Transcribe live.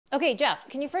Okay, Jeff,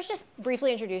 can you first just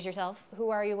briefly introduce yourself? Who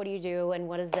are you, what do you do, and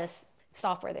what is this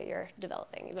software that you're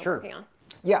developing, you've been working on?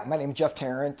 Yeah, my name is Jeff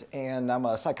Tarrant, and I'm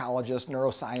a psychologist,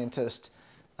 neuroscientist,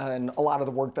 and a lot of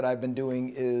the work that I've been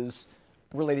doing is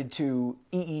related to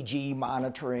EEG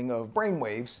monitoring of brain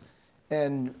waves,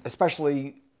 and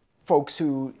especially folks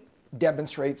who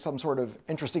demonstrate some sort of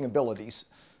interesting abilities,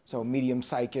 so medium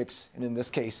psychics, and in this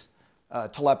case,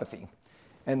 telepathy.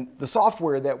 And the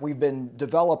software that we've been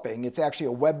developing, it's actually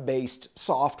a web-based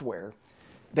software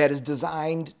that is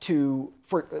designed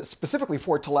specifically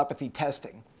for telepathy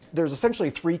testing. There's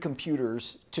essentially 3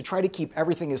 computers to try to keep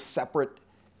everything as separate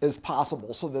as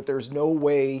possible so that there's no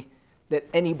way that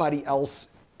anybody else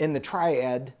in the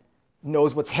triad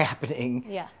knows what's happening,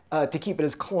 to keep it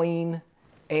as clean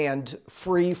and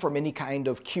free from any kind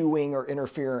of cueing or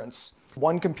interference.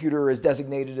 One computer is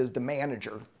designated as the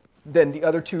manager. Then the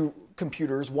other 2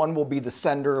 computers, one will be the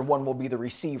sender and one will be the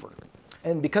receiver.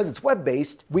 And because it's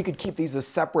web-based, we could keep these as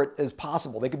separate as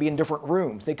possible. They could be in different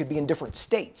rooms, they could be in different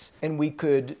states, and we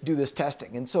could do this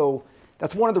testing. And so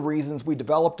that's one of the reasons we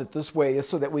developed it this way, is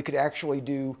so that we could actually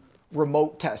do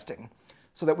remote testing,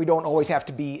 so that we don't always have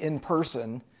to be in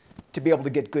person to be able to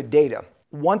get good data.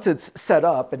 Once it's set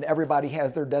up and everybody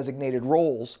has their designated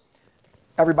roles,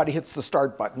 everybody hits the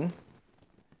start button.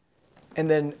 And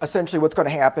then essentially what's going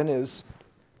to happen is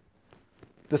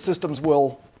the systems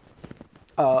will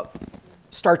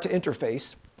start to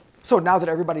interface. So now that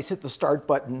everybody's hit the start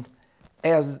button,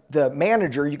 as the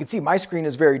manager, you can see my screen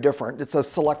is very different. It says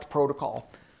select protocol.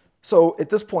 So at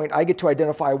this point, I get to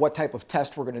identify what type of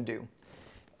test we're going to do.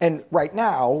 And right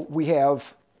now, we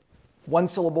have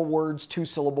 1-syllable words,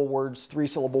 2-syllable words,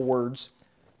 3-syllable words,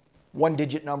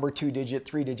 1-digit number, 2-digit,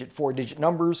 3-digit, 4-digit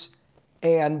numbers,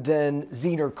 and then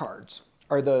Zener cards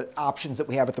are the options that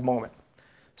we have at the moment.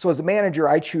 So as the manager,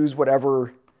 I choose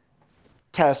whatever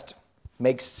test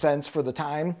makes sense for the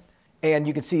time. And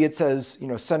you can see it says,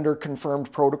 sender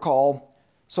confirmed protocol.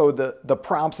 So the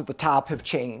prompts at the top have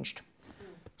changed.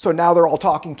 So now they're all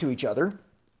talking to each other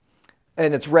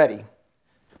and it's ready.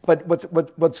 But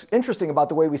what's interesting about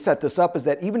the way we set this up is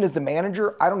that even as the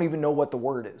manager, I don't even know what the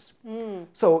word is.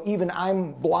 So even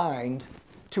I'm blind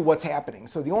to what's happening.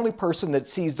 So the only person that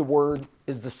sees the word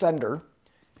is the sender,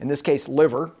 in this case,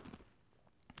 liver.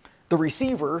 The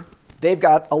receiver, they've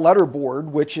got a letter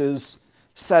board, which is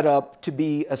set up to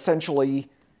be essentially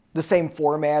the same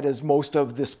format as most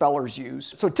of the spellers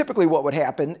use. So typically what would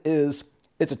happen is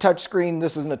it's a touch screen.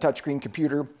 This isn't a touch screen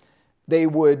computer. They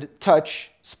would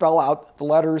touch, spell out the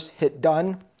letters, hit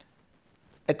done.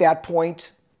 At that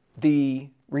point, the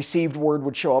received word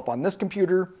would show up on this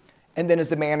computer. And then as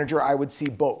the manager, I would see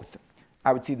both.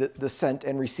 I would see the sent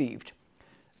and received.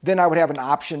 Then I would have an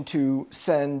option to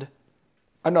send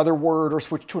another word or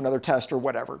switch to another test or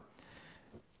whatever.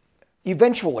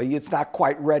 Eventually, it's not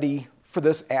quite ready for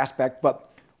this aspect, but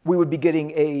we would be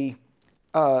getting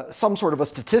some sort of a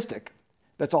statistic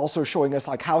that's also showing us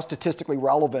like how statistically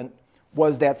relevant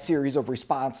was that series of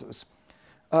responses.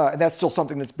 And that's still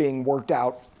something that's being worked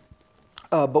out,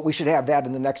 but we should have that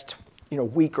in the next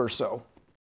week or so.